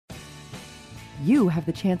you have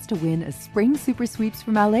the chance to win a spring super sweeps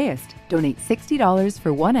from LAist. Donate $60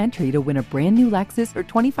 for one entry to win a brand new Lexus or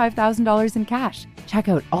 $25,000 in cash. Check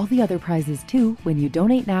out all the other prizes too when you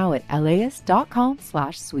donate now at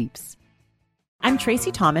laist.com/sweeps. I'm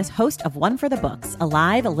Tracy Thomas, host of One for the Books, a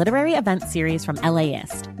live literary event series from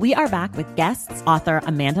LAist. We are back with guests, author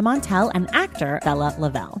Amanda Montell and actor Bella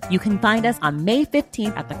Lavelle. You can find us on May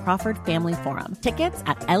 15th at the Crawford Family Forum. Tickets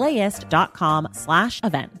at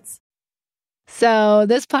laist.com/events. So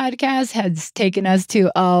this podcast has taken us to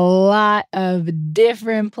a lot of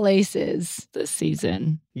different places this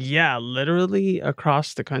season. Yeah, literally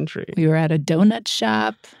across the country. We were at a donut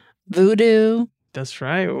shop, Voodoo. That's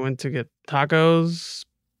right. We went to get tacos,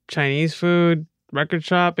 Chinese food, record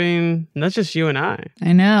shopping. And that's just you and I.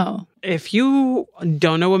 I know. If you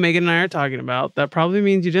don't know what Megan and I are talking about, that probably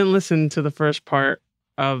means you didn't listen to the first part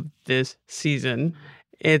of this season.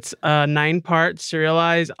 It's a 9-part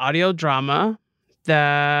serialized audio drama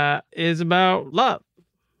that is about love.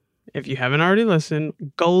 If you haven't already listened,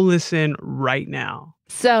 go listen right now.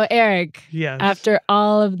 So, Eric, yes. After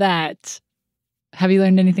all of that, have you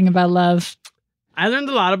learned anything about love? I learned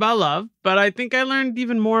a lot about love, but I think I learned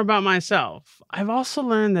even more about myself. I've also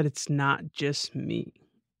learned that it's not just me.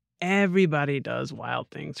 Everybody does wild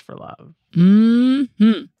things for love.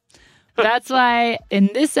 Mm-hmm. That's why in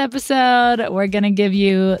this episode, we're going to give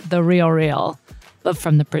you the real, but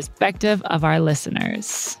from the perspective of our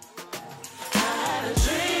listeners.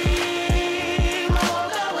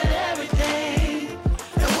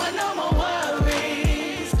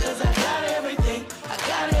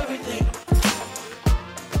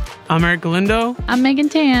 I'm Eric Galindo. I'm Megan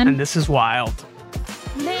Tan. And this is Wild.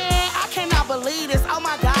 Man, I cannot believe this. Oh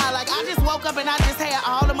my God. Like, I just woke up and I just had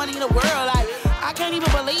all the money in the world. Like, I can't even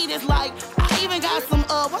believe this. Like, I even got some,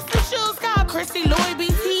 what's the shoes called? Christy, Louis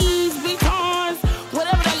VTs, Vuittons,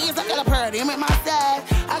 whatever they is. I got a pair of them at my side.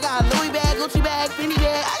 I got a Louis bag, Gucci bag, Fendi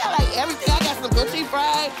bag. I got like everything. I got some Gucci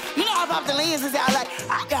frame. You know, I popped the lenses out. Like,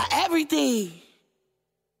 I got everything.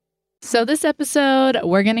 So this episode,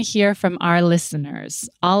 we're going to hear from our listeners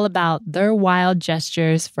all about their wild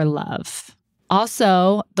gestures for love.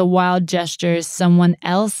 Also, the wild gestures someone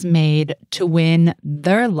else made to win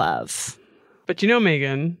their love. But you know,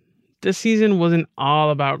 Megan, this season wasn't all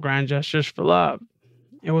about grand gestures for love.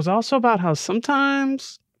 It was also about how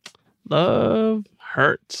sometimes love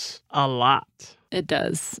hurts a lot. It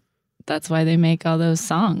does. That's why they make all those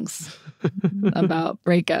songs about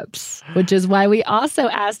breakups, which is why we also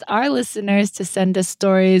asked our listeners to send us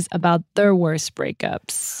stories about their worst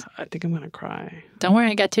breakups. I think I'm going to cry. Don't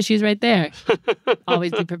worry, I got tissues right there.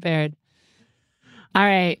 Always be prepared. All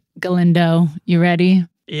right, Galindo, you ready?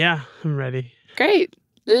 Yeah, I'm ready. Great.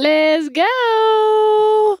 Let's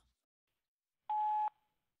go.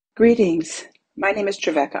 Greetings. My name is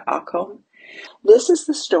Trevecca Alcombe. This is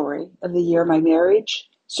the story of the year my marriage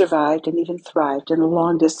survived and even thrived in a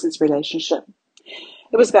long-distance relationship.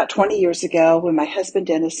 It was about 20 years ago when my husband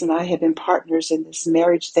Dennis and I had been partners in this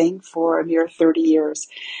marriage thing for a mere 30 years,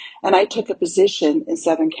 and I took a position in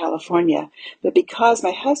Southern California. But because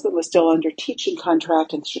my husband was still under teaching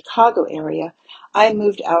contract in the Chicago area, I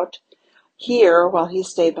moved out here while he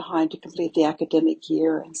stayed behind to complete the academic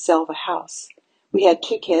year and sell the house. We had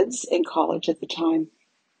 2 kids in college at the time.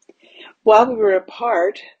 While we were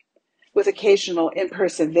apart, with occasional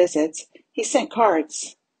in-person visits, he sent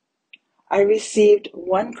cards. I received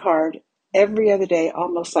 1 card every other day,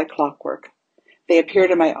 almost like clockwork. They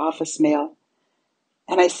appeared in my office mail,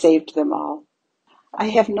 and I saved them all. I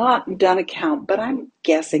have not done a count, but I'm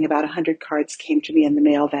guessing about 100 cards came to me in the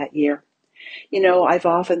mail that year. You know, I've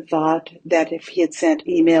often thought that if he had sent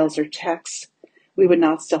emails or texts, we would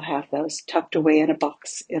not still have those tucked away in a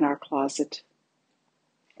box in our closet.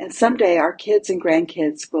 And someday our kids and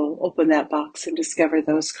grandkids will open that box and discover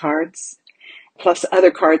those cards, plus other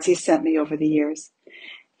cards he sent me over the years.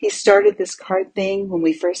 He started this card thing when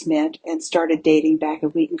we first met and started dating back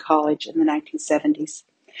at Wheaton College in the 1970s.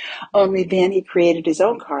 Only then he created his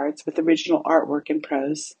own cards with original artwork and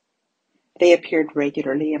prose. They appeared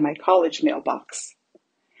regularly in my college mailbox.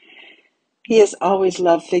 He has always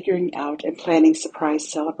loved figuring out and planning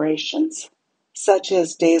surprise celebrations, such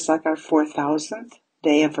as days like our 4,000th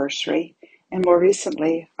day anniversary, and more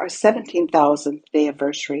recently, our 17,000th day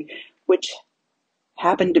anniversary, which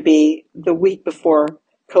happened to be the week before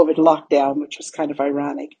COVID lockdown, which was kind of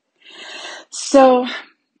ironic. So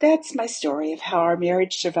that's my story of how our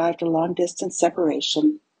marriage survived a long-distance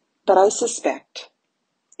separation, but I suspect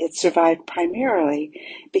it survived primarily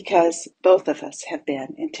because both of us have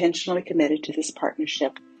been intentionally committed to this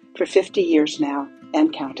partnership for 50 years now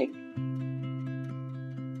and counting.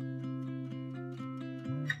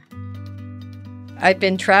 I'd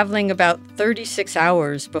been traveling about 36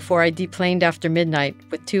 hours before I deplaned after midnight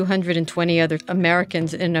with 220 other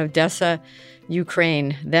Americans in Odessa,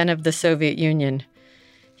 Ukraine, then of the Soviet Union.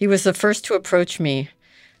 He was the first to approach me,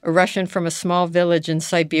 a Russian from a small village in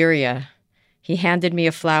Siberia. He handed me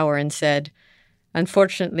a flower and said,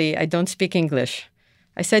 "Unfortunately, I don't speak English."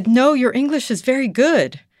 I said, "No, your English is very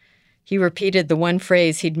good." He repeated the one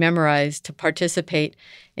phrase he'd memorized to participate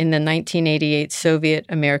in the 1988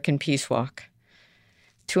 Soviet-American Peace Walk.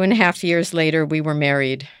 2.5 years later, we were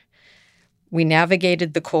married. We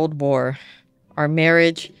navigated the Cold War. Our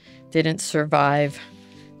marriage didn't survive,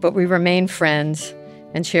 but we remain friends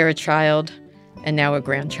and share a child and now a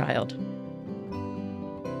grandchild.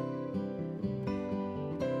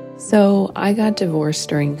 So I got divorced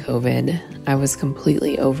during COVID. I was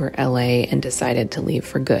completely over LA and decided to leave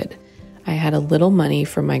for good. I had a little money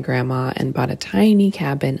from my grandma and bought a tiny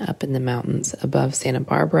cabin up in the mountains above Santa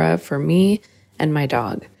Barbara for me and my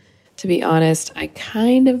dog. To be honest, I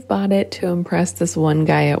kind of bought it to impress this one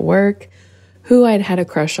guy at work who I'd had a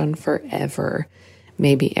crush on forever.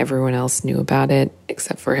 Maybe everyone else knew about it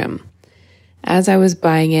except for him. As I was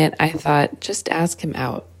buying it, I thought, just ask him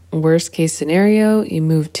out. Worst case scenario, you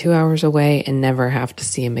move 2 hours away and never have to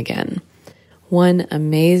see him again. One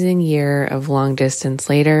amazing year of long distance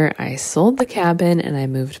later, I sold the cabin and I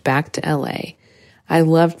moved back to LA. I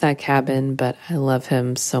loved that cabin, but I love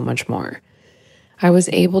him so much more. I was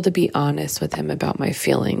able to be honest with him about my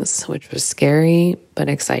feelings, which was scary but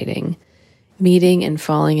exciting. Meeting and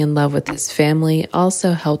falling in love with his family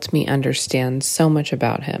also helped me understand so much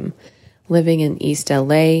about him. Living in East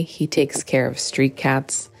LA, he takes care of street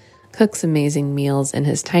cats, cooks amazing meals in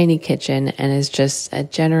his tiny kitchen, and is just a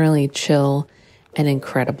generally chill and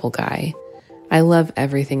incredible guy. I love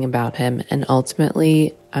everything about him, and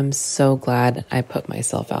ultimately, I'm so glad I put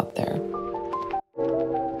myself out there.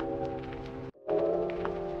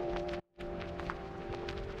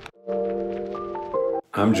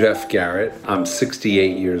 I'm Jeff Garrett. I'm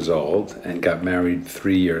 68 years old and got married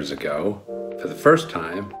 3 years ago for the first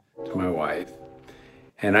time to my wife.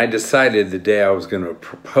 And I decided the day I was going to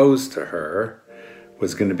propose to her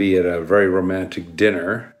was going to be at a very romantic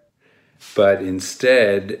dinner. But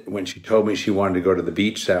instead, when she told me she wanted to go to the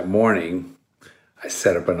beach that morning, I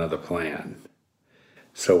set up another plan.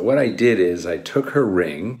 So what I did is I took her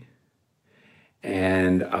ring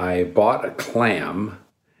and I bought a clam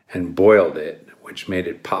and boiled it, which made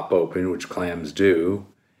it pop open, which clams do.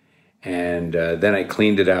 And then I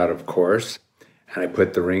cleaned it out, of course, and I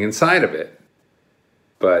put the ring inside of it.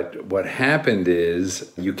 But what happened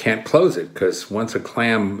is you can't close it because once a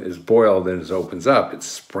clam is boiled and it opens up, it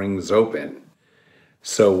springs open.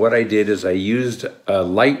 So what I did is I used a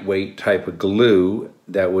lightweight type of glue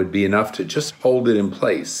that would be enough to just hold it in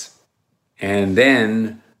place. And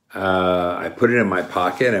then I put it in my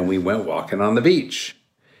pocket and we went walking on the beach.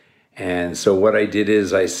 And so what I did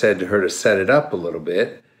is I said to her to set it up a little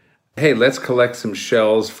bit. Hey, let's collect some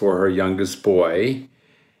shells for her youngest boy.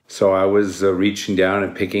 So I was reaching down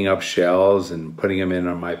and picking up shells and putting them in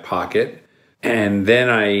my pocket. And then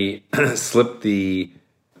I slipped the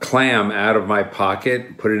clam out of my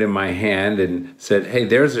pocket, put it in my hand and said, hey,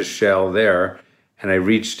 there's a shell there. And I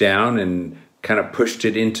reached down and kind of pushed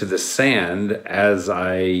it into the sand as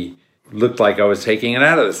I looked like I was taking it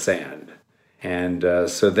out of the sand. And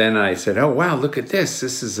so then I said, oh, wow, look at this.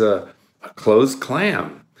 This is a closed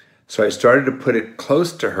clam. So I started to put it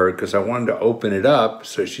close to her because I wanted to open it up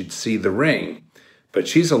so she'd see the ring. But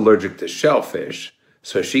she's allergic to shellfish.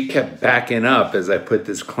 So she kept backing up as I put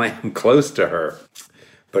this clam close to her.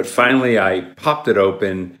 But finally I popped it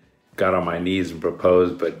open, got on my knees and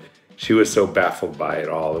proposed. But she was so baffled by it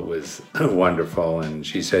all. It was wonderful. And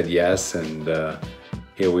she said yes. And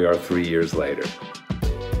here we are 3 years later.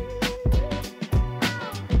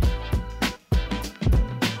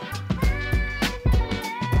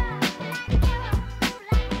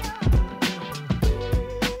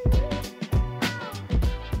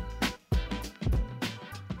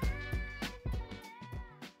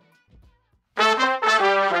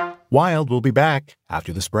 Wild will be back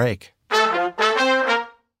after this break.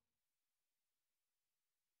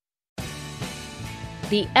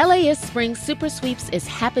 The LAist Spring Super Sweeps is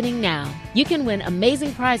happening now. You can win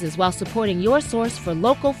amazing prizes while supporting your source for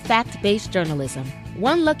local fact-based journalism.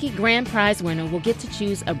 One lucky grand prize winner will get to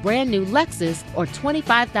choose a brand new Lexus or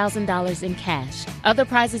 $25,000 in cash. Other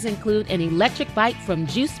prizes include an electric bike from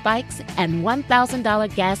Juice Bikes and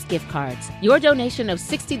 $1,000 gas gift cards. Your donation of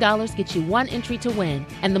 $60 gets you one entry to win,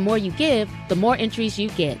 and the more you give, the more entries you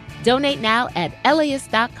get. Donate now at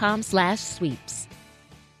LAist.com/sweeps.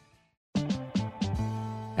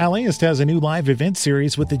 LAist has a new live event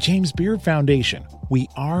series with the James Beard Foundation. We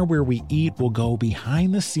Are Where We Eat will go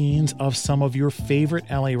behind the scenes of some of your favorite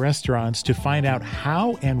LA restaurants to find out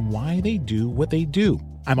how and why they do what they do.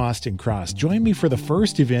 I'm Austin Cross. Join me for the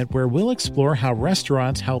first event where we'll explore how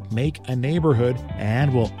restaurants help make a neighborhood,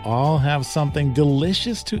 and we'll all have something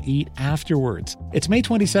delicious to eat afterwards. It's May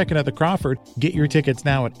 22nd at the Crawford. Get your tickets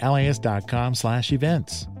now at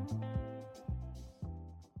laist.com/events.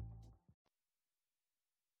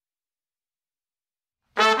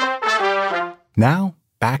 Now,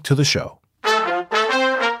 back to the show.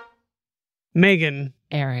 Megan.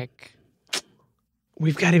 Eric.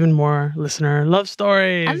 We've got even more listener love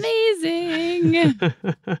stories. Amazing.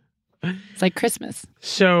 It's like Christmas.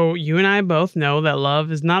 So you and I both know that love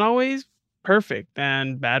is not always perfect,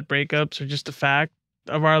 and bad breakups are just a fact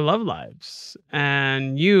of our love lives.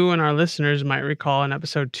 And you and our listeners might recall in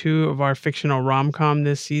episode 2 of our fictional rom-com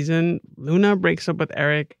this season, Luna breaks up with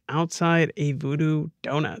Eric outside a Voodoo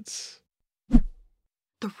Donuts.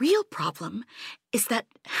 The real problem is that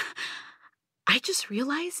I just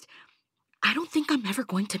realized I don't think I'm ever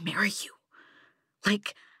going to marry you.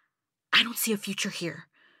 Like, I don't see a future here.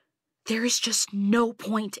 There is just no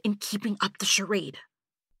point in keeping up the charade.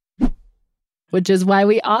 Which is why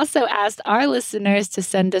we also asked our listeners to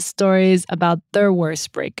send us stories about their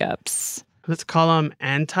worst breakups. Let's call them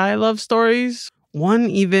anti-love stories. One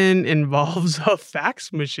even involves a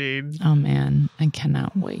fax machine. Oh, man. I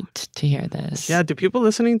cannot wait to hear this. Yeah, do people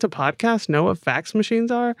listening to podcasts know what fax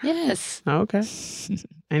machines are? Yes. Oh, okay.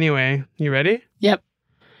 Anyway, you ready? Yep.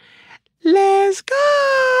 Let's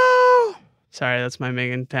go! Sorry, that's my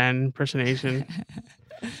Megan 10 impersonation.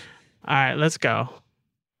 All right, let's go.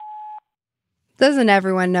 Doesn't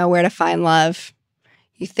everyone know where to find love?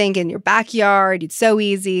 You think in your backyard, it's so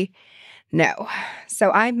easy. No. So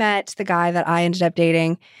I met the guy that I ended up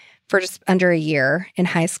dating for just under a year in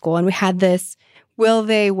high school, and we had this will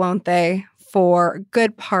they, won't they for a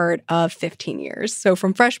good part of 15 years. So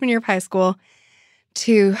from freshman year of high school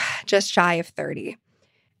to just shy of 30.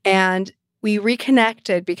 And we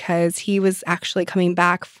reconnected because he was actually coming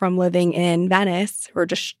back from living in Venice, or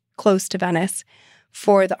just close to Venice,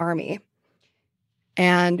 for the Army.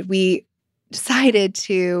 And we decided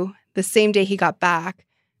to, the same day he got back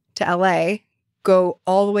to LA, go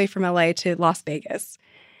all the way from LA to Las Vegas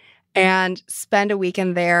and spend a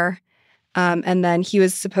weekend there. And then he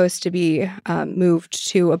was supposed to be moved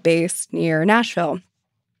to a base near Nashville.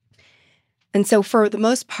 And so for the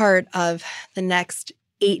most part of the next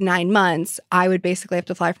 8-9 months, I would basically have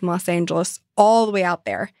to fly from Los Angeles all the way out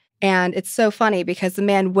there. And it's so funny because the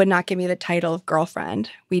man would not give me the title of girlfriend.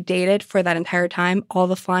 We dated for that entire time, all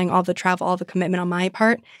the flying, all the travel, all the commitment on my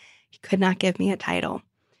part. He could not give me a title.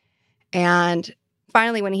 And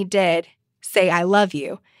finally, when he did say, I love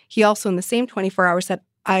you, he also in the same 24 hours said,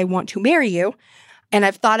 I want to marry you. And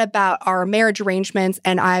I've thought about our marriage arrangements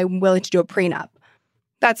and I'm willing to do a prenup.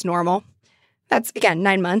 That's normal. That's, again,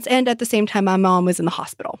 9 months. And at the same time, my mom was in the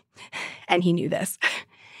hospital. And he knew this.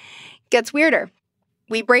 Gets weirder.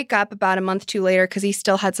 We break up about a month or two later because he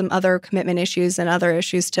still had some other commitment issues and other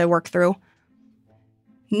issues to work through.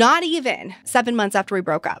 Not even 7 months after we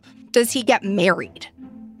broke up does he get married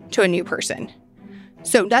to a new person.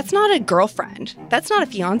 So that's not a girlfriend. That's not a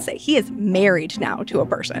fiance. He is married now to a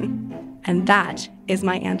person. And that is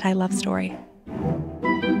my anti-love story.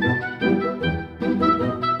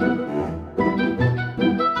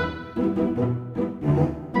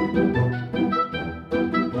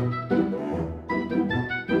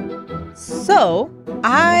 So,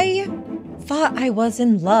 I thought I was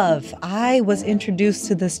in love. I was introduced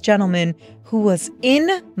to this gentleman who was in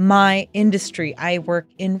my industry. I work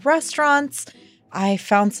in restaurants. I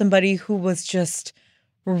found somebody who was just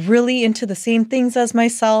really into the same things as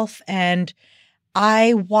myself. And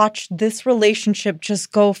I watched this relationship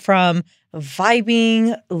just go from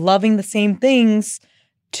vibing, loving the same things,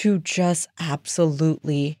 to just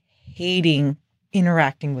absolutely hating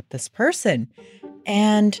interacting with this person.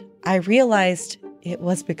 And I realized it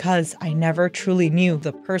was because I never truly knew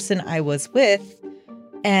the person I was with.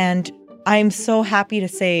 And I'm so happy to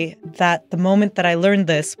say that the moment that I learned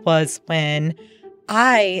this was when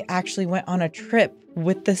I actually went on a trip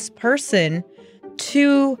with this person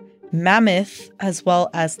to Mammoth as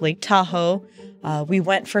well as Lake Tahoe. We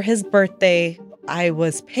went for his birthday. I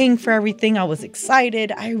was paying for everything. I was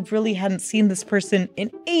excited. I really hadn't seen this person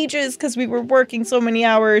in ages because we were working so many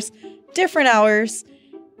hours, different hours.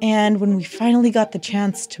 And when we finally got the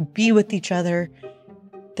chance to be with each other,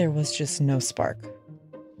 there was just no spark.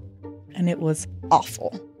 And it was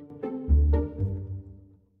awful.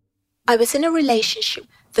 I was in a relationship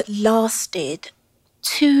that lasted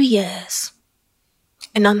 2 years.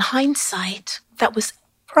 And on hindsight, that was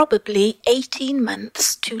probably 18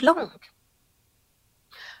 months too long.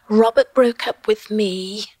 Robert broke up with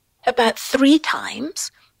me about 3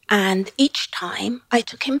 times, and each time I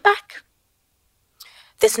took him back.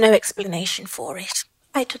 There's no explanation for it.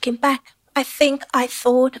 I took him back. I think I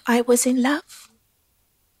thought I was in love.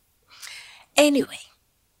 Anyway,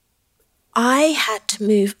 I had to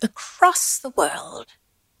move across the world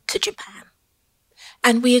to Japan.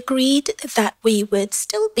 And we agreed that we would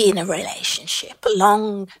still be in a relationship, a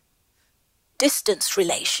long-distance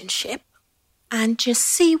relationship, and just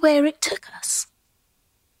see where it took us.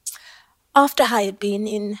 After I had been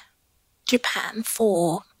in Japan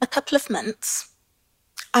for a couple of months,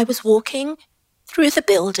 I was walking through the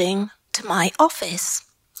building to my office,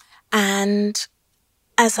 and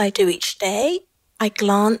as I do each day, I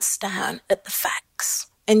glanced down at the fax.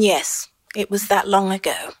 And yes, it was that long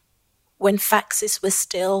ago, when faxes were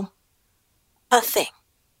still a thing.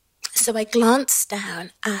 So I glanced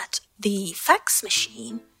down at the fax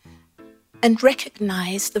machine and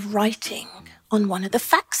recognized the writing on one of the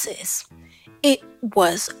faxes. It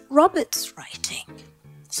was Robert's writing.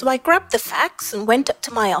 So I grabbed the fax and went up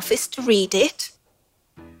to my office to read it,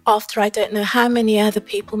 after I don't know how many other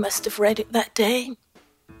people must have read it that day.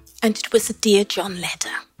 And it was a Dear John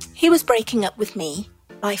letter. He was breaking up with me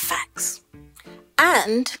by fax.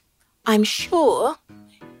 And I'm sure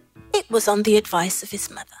it was on the advice of his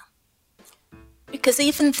mother. Because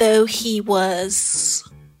even though he was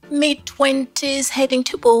mid-20s, heading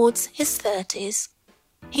towards his 30s,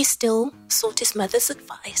 he still sought his mother's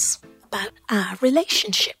advice about our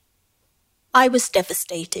relationship. I was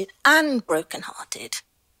devastated and broken-hearted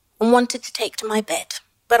and wanted to take to my bed,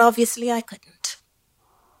 but obviously I couldn't.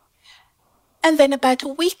 And then about a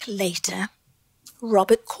week later,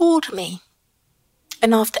 Robert called me.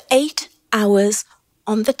 And after 8 hours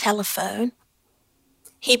on the telephone,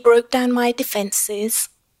 he broke down my defenses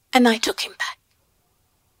and I took him back.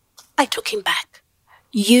 I took him back.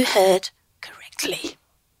 You heard correctly.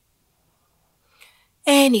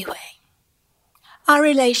 Anyway, our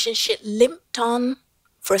relationship limped on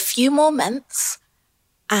for a few more months,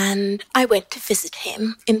 and I went to visit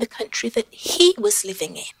him in the country that he was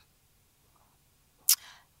living in.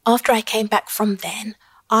 After I came back from then,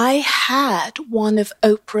 I had one of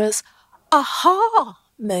Oprah's aha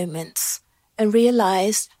moments and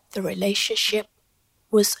realized the relationship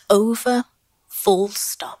was over, full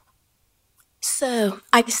stop. So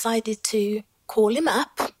I decided to call him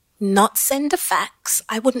up, not send a fax.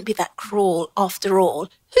 I wouldn't be that cruel after all.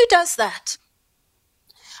 Who does that?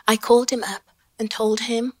 I called him up and told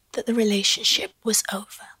him that the relationship was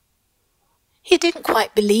over. He didn't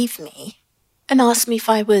quite believe me and asked me if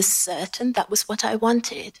I was certain that was what I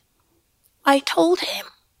wanted. I told him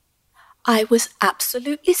I was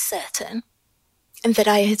absolutely certain, and that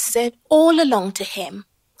I had said all along to him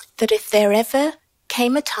that if there ever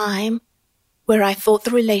came a time where I thought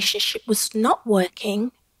the relationship was not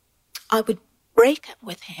working, I would break up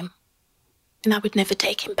with him and I would never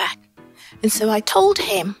take him back. And so I told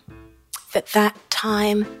him that that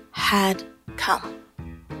time had come.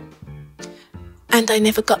 And I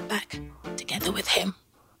never got back together with him.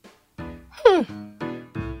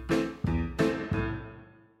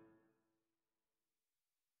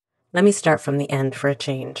 Let me start from the end for a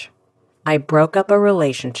change. I broke up a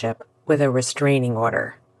relationship with a restraining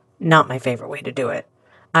order. Not my favorite way to do it.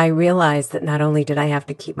 I realized that not only did I have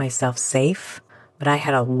to keep myself safe, but I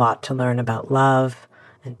had a lot to learn about love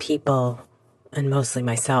and people and mostly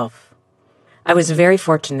myself. I was very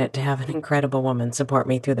fortunate to have an incredible woman support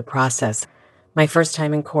me through the process. My first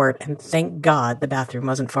time in court, and thank God the bathroom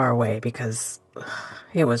wasn't far away because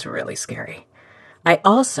it was really scary. I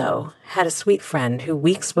also had a sweet friend who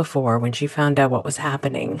weeks before, when she found out what was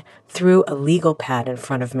happening, threw a legal pad in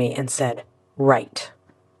front of me and said, "Write."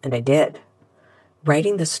 And I did.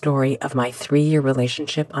 Writing the story of my 3-year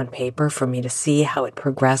relationship on paper for me to see how it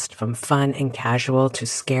progressed from fun and casual to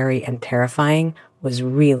scary and terrifying was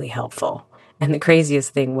really helpful. And the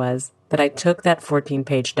craziest thing was that I took that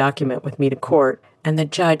 14-page document with me to court, and the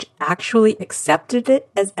judge actually accepted it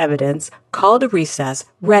as evidence, called a recess,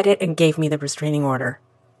 read it, and gave me the restraining order.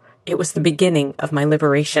 It was the beginning of my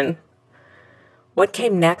liberation. What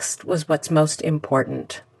came next was what's most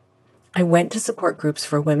important. I went to support groups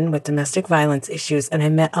for women with domestic violence issues, and I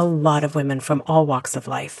met a lot of women from all walks of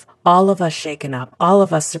life. All of us shaken up, all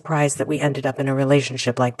of us surprised that we ended up in a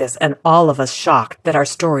relationship like this, and all of us shocked that our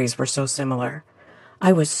stories were so similar.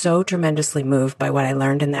 I was so tremendously moved by what I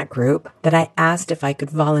learned in that group that I asked if I could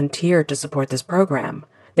volunteer to support this program.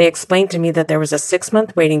 They explained to me that there was a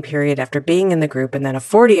 6-month waiting period after being in the group and then a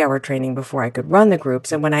 40-hour training before I could run the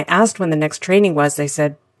groups. And when I asked when the next training was, they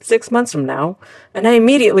said 6 months from now. And I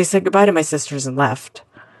immediately said goodbye to my sisters and left.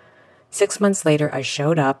 6 months later, I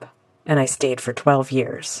showed up and I stayed for 12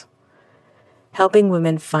 years. Helping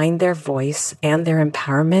women find their voice and their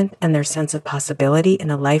empowerment and their sense of possibility in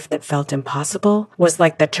a life that felt impossible was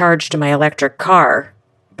like the charge to my electric car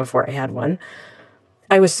before I had one.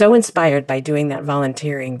 I was so inspired by doing that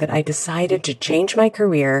volunteering that I decided to change my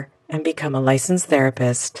career and become a licensed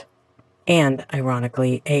therapist and,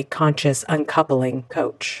 ironically, a conscious uncoupling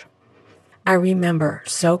coach. I remember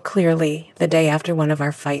so clearly the day after one of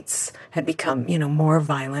our fights had become, more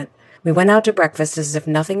violent. We went out to breakfast as if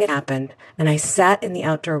nothing had happened, and I sat in the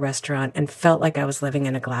outdoor restaurant and felt like I was living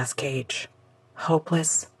in a glass cage.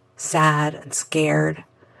 Hopeless, sad, and scared.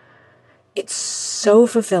 It's so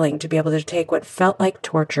fulfilling to be able to take what felt like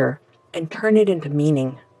torture and turn it into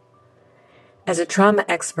meaning. As a trauma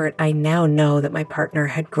expert, I now know that my partner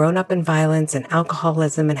had grown up in violence and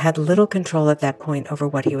alcoholism and had little control at that point over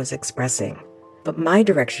what he was expressing. But my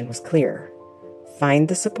direction was clear. Find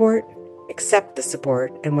the support, accept the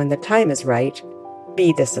support, and when the time is right,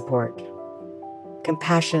 be the support.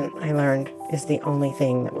 Compassion, I learned, is the only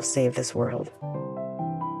thing that will save this world.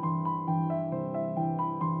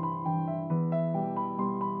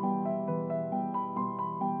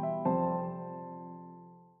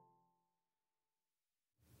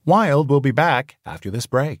 Wild will be back after this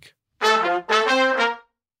break.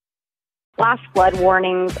 Flash flood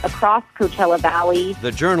warnings across Coachella Valley.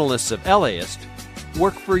 The journalists of LAist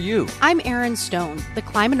work for you. I'm Erin Stone, the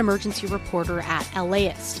climate emergency reporter at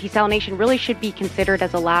LAist. Desalination really should be considered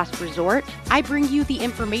as a last resort. I bring you the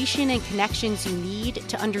information and connections you need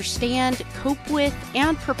to understand, cope with,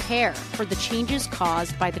 and prepare for the changes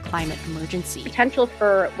caused by the climate emergency. Potential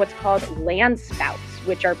for what's called land spouts,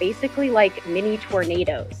 which are basically like mini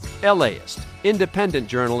tornadoes. LAist, independent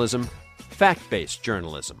journalism, fact-based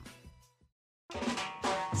journalism.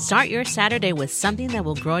 Start your Saturday with something that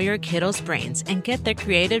will grow your kiddos' brains and get their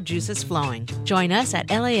creative juices flowing. Join us at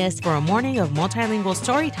LAist for a morning of multilingual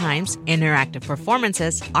story times, interactive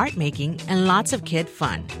performances, art making, and lots of kid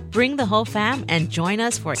fun. Bring the whole fam and join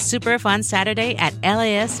us for a super fun Saturday at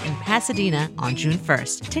LAist in Pasadena on June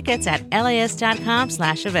 1st. Tickets at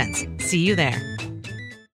laist.com/events. See you there.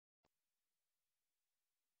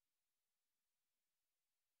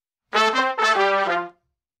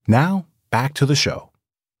 Now, back to the show.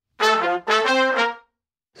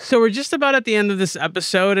 So we're just about at the end of this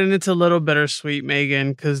episode, and it's a little bittersweet,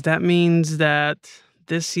 Megan, because that means that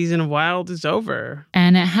this season of Wild is over.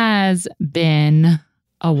 And it has been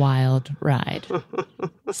a wild ride.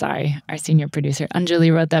 Sorry, our senior producer,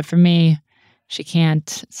 Anjali, wrote that for me. She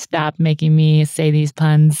can't stop making me say these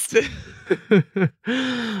puns.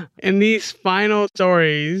 In these final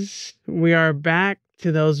stories, we are back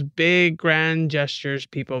to those big, grand gestures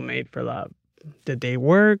people made for love. Did they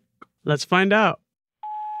work? Let's find out.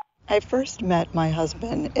 I first met my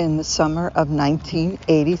husband in the summer of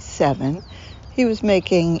 1987. He was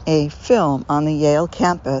making a film on the Yale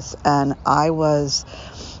campus, and I was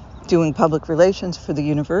doing public relations for the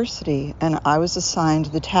university, and I was assigned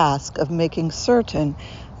the task of making certain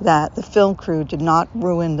that the film crew did not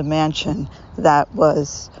ruin the mansion that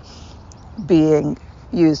was being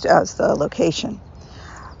used as the location.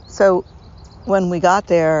 So when we got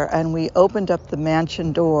there and we opened up the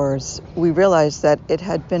mansion doors, we realized that it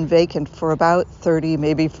had been vacant for about 30,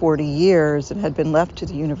 maybe 40 years and had been left to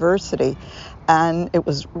the university. And it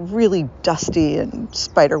was really dusty and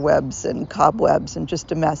spider webs and cobwebs and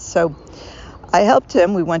just a mess. So I helped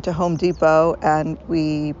him. We went to Home Depot and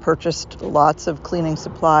we purchased lots of cleaning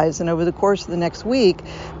supplies. And over the course of the next week,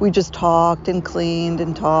 we just talked and cleaned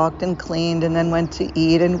and talked and cleaned and then went to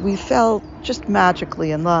eat. And we fell just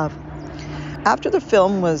magically in love. After the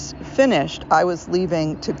film was finished, I was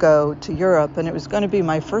leaving to go to Europe, and it was going to be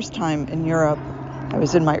my first time in Europe. I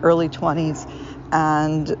was in my early 20s,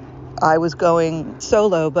 and I was going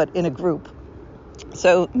solo, but in a group.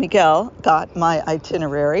 So Miguel got my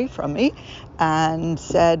itinerary from me and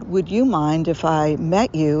said, "Would you mind if I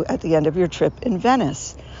met you at the end of your trip in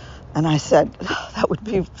Venice?" And I said, "That would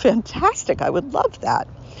be fantastic. I would love that."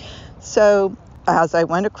 So as I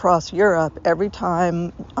went across Europe, every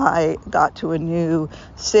time I got to a new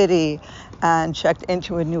city and checked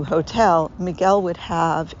into a new hotel, Miguel would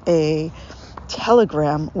have a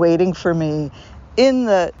telegram waiting for me in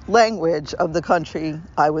the language of the country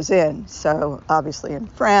I was in. So obviously in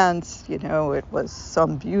France, it was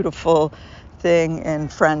some beautiful thing in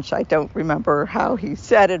French. I don't remember how he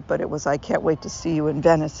said it, but it was, "I can't wait to see you in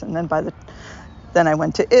Venice." And then by the Then I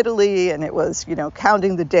went to Italy, and it was,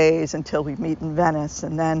 counting the days until we meet in Venice.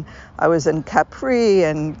 And then I was in Capri,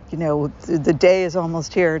 and, the day is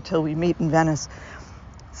almost here till we meet in Venice.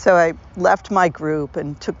 So I left my group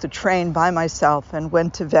and took the train by myself and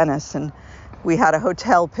went to Venice. And we had a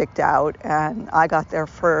hotel picked out, and I got there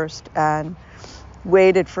first and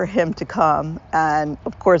waited for him to come. And,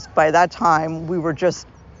 of course, by that time, we were just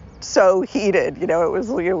so heated. It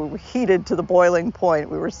was heated to the boiling point.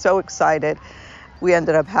 We were so excited. We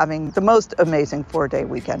ended up having the most amazing 4-day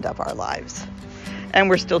weekend of our lives. And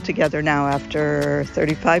we're still together now after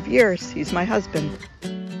 35 years. He's my husband.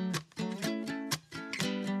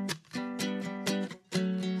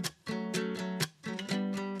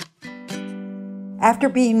 After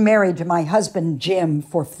being married to my husband, Jim,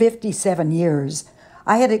 for 57 years,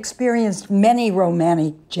 I had experienced many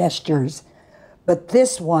romantic gestures, but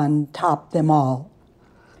this one topped them all.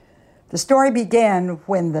 The story began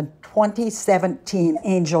when the 2017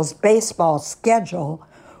 Angels baseball schedule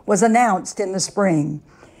was announced in the spring,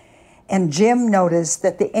 and Jim noticed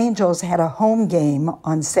that the Angels had a home game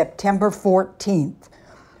on September 14th,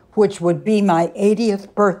 which would be my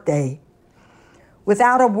 80th birthday.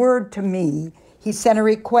 Without a word to me, he sent a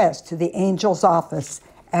request to the Angels office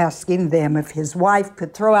asking them if his wife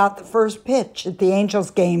could throw out the first pitch at the Angels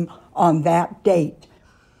game on that date.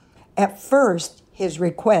 At first, his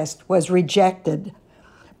request was rejected,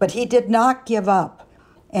 but he did not give up,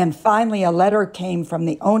 and finally a letter came from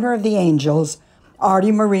the owner of the Angels,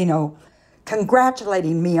 Artie Moreno,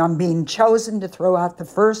 congratulating me on being chosen to throw out the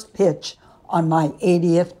first pitch on my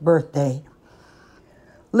 80th birthday.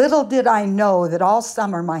 Little did I know that all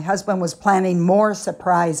summer my husband was planning more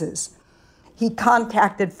surprises. He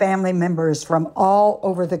contacted family members from all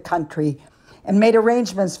over the country and made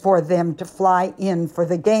arrangements for them to fly in for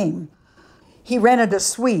the game. He rented a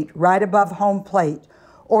suite right above home plate,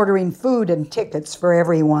 ordering food and tickets for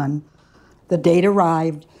everyone. The date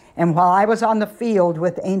arrived, and while I was on the field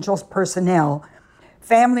with Angels personnel,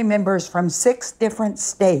 family members from 6 different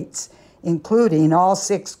states, including all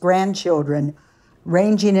 6 grandchildren,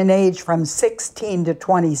 ranging in age from 16 to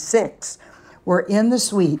 26, were in the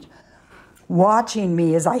suite, watching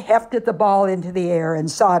me as I hefted the ball into the air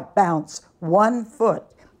and saw it bounce 1 foot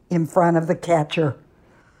in front of the catcher.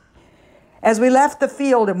 As we left the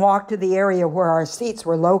field and walked to the area where our seats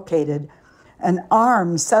were located, an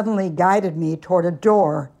arm suddenly guided me toward a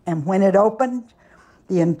door, and when it opened,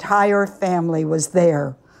 the entire family was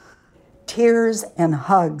there. Tears and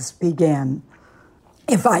hugs began.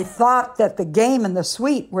 If I thought that the game and the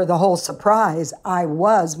suite were the whole surprise, I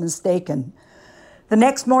was mistaken. The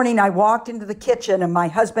next morning, I walked into the kitchen, and my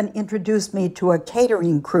husband introduced me to a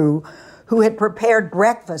catering crew who had prepared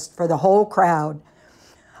breakfast for the whole crowd.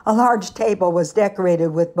 A large table was decorated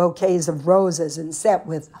with bouquets of roses and set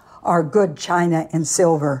with our good china and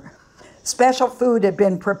silver. Special food had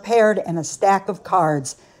been prepared, and a stack of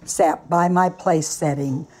cards sat by my place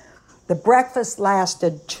setting. The breakfast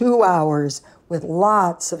lasted 2 hours with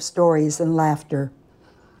lots of stories and laughter.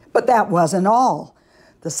 But that wasn't all.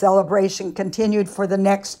 The celebration continued for the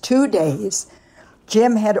next 2 days.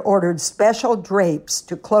 Jim had ordered special drapes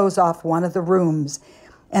to close off one of the rooms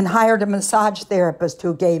and hired a massage therapist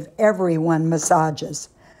who gave everyone massages.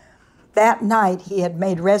 That night, he had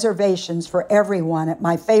made reservations for everyone at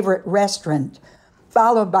my favorite restaurant,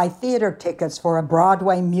 followed by theater tickets for a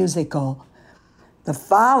Broadway musical. The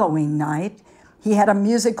following night, he had a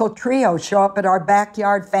musical trio show up at our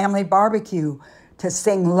backyard family barbecue to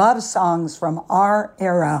sing love songs from our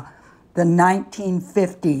era, the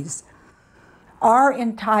 1950s. Our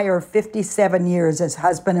entire 57 years as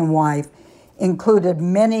husband and wife included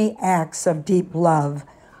many acts of deep love,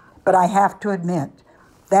 but I have to admit,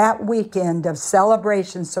 that weekend of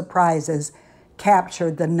celebration surprises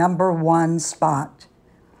captured the #1 spot.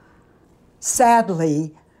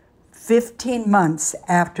 Sadly, 15 months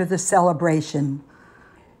after the celebration,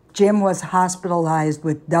 Jim was hospitalized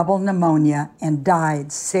with double pneumonia and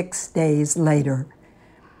died 6 days later.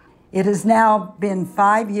 It has now been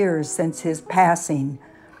 5 years since his passing,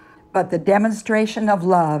 but the demonstration of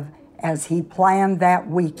love as he planned that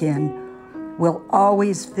weekend will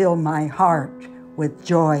always fill my heart with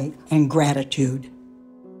joy and gratitude.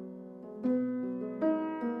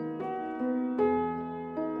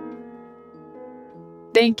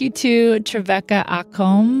 Thank you to Trevecca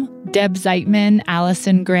Acom, Deb Zeitman,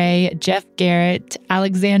 Allison Gray, Jeff Garrett,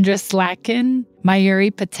 Alexandra Slacken,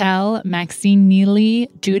 Mayuri Patel, Maxine Neely,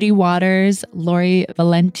 Judy Waters, Lori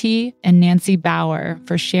Valenti, and Nancy Bauer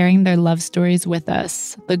for sharing their love stories with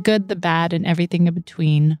us. The good, the bad, and everything in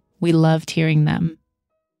between. We loved hearing them.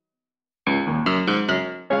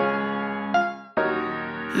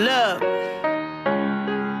 Look,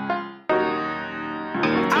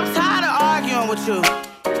 with you?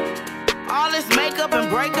 All this makeup and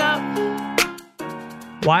breakup.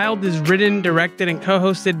 Wild is written, directed, and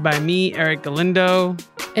co-hosted by me, Eric Galindo.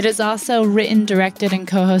 It is also written, directed, and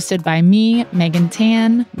co-hosted by me, Megan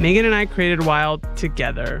Tan. Megan and I created Wild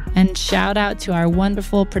together. And shout out to our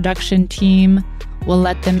wonderful production team. We'll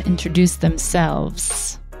let them introduce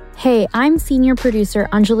themselves. Hey, I'm senior producer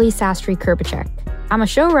Anjali Sastry-Kurbacek. I'm a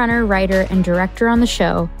showrunner, writer, and director on the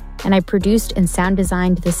show, and I produced and sound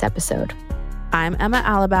designed this episode. I'm Emma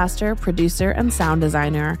Alabaster, producer and sound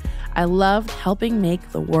designer. I loved helping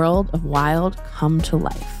make the world of Wild come to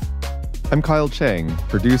life. I'm Kyle Chang,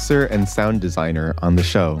 producer and sound designer on the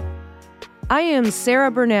show. I am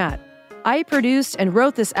Sarah Burnett. I produced and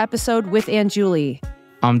wrote this episode with Aunt Julie.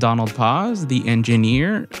 I'm Donald Paz, the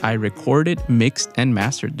engineer. I recorded, mixed, and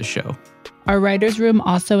mastered the show. Our writer's room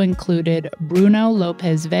also included Bruno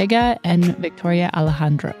Lopez Vega and Victoria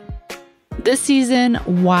Alejandro. This season,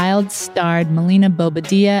 Wild starred Melina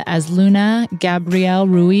Bobadilla as Luna, Gabrielle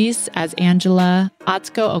Ruiz as Angela,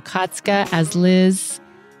 Atsuko Okatsuka as Liz,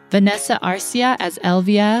 Vanessa Arcia as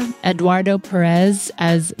Elvia, Eduardo Perez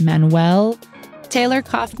as Manuel, Taylor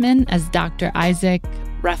Kaufman as Dr. Isaac,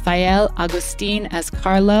 Rafael Agustin as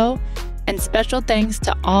Carlo, and special thanks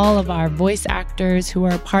to all of our voice actors who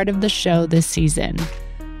are a part of the show this season.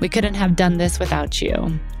 We couldn't have done this without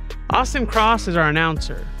you. Austin Cross is our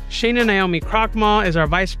announcer. Shayna Naomi Krochmal is our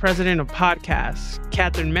vice president of podcasts.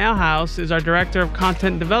 Catherine Mailhouse is our director of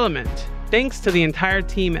content development. Thanks to the entire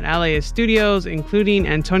team at LAist Studios, including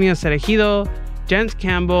Antonio Cerejido, Jens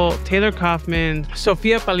Campbell, Taylor Kaufman,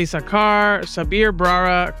 Sofia Palisacar, Sabir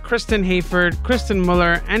Brara, Kristen Hayford, Kristen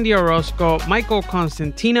Muller, Andy Orozco, Michael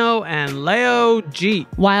Constantino, and Leo G.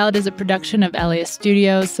 Wild is a production of LAist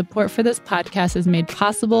Studios. Support for this podcast is made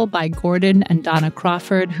possible by Gordon and Donna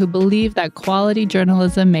Crawford, who believe that quality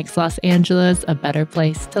journalism makes Los Angeles a better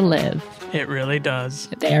place to live. It really does.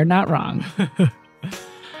 They are not wrong.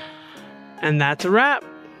 And that's a wrap.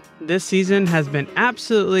 This season has been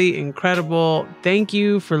absolutely incredible. Thank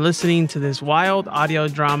you for listening to this Wild audio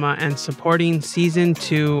drama and supporting season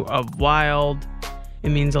 2 of Wild. It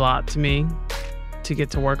means a lot to me to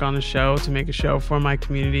get to work on a show, to make a show for my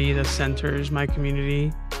community that centers my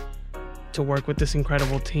community, to work with this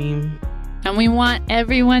incredible team. And we want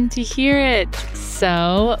everyone to hear it.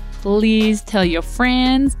 So please tell your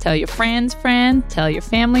friends, tell your friends' friends, tell your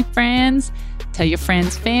family friends, tell your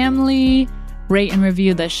friends' family. Rate and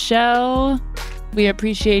review the show. We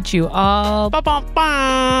appreciate you all.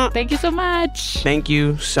 Ba-ba-ba. Thank you so much. Thank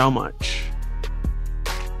you so much.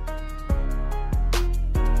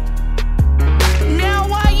 Now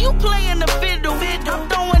why you playing the fiddle? I'm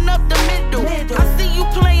throwing up the middle. I see you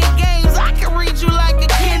playing games. I can read you like a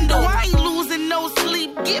Kindle. I ain't losing no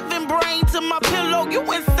sleep, giving brain to my pillow. You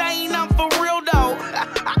insane, I'm for real though.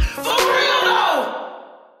 For real though.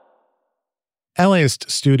 LAist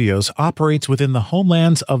Studios operates within the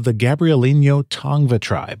homelands of the Gabrielino Tongva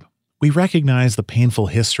tribe. We recognize the painful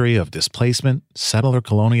history of displacement, settler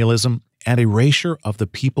colonialism, and erasure of the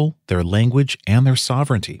people, their language, and their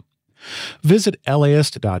sovereignty. Visit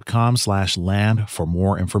laist.com/land for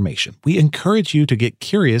more information. We encourage you to get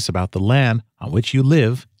curious about the land on which you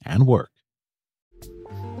live and work.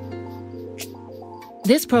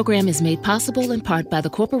 This program is made possible in part by the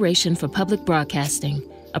Corporation for Public Broadcasting,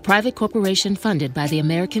 a private corporation funded by the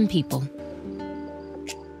American people.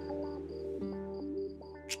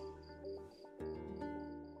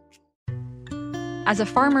 As a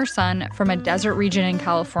farmer's son from a desert region in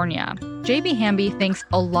California, J.B. Hamby thinks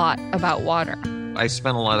a lot about water. I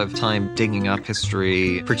spent a lot of time digging up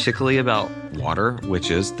history, particularly about water, which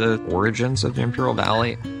is the origins of the Imperial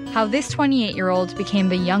Valley. How this 28-year-old became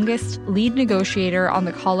the youngest lead negotiator on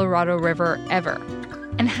the Colorado River ever.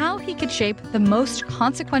 And how he could shape the most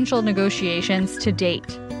consequential negotiations to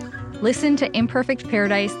date. Listen to Imperfect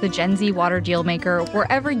Paradise, the Gen Z Water Dealmaker,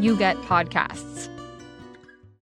 wherever you get podcasts.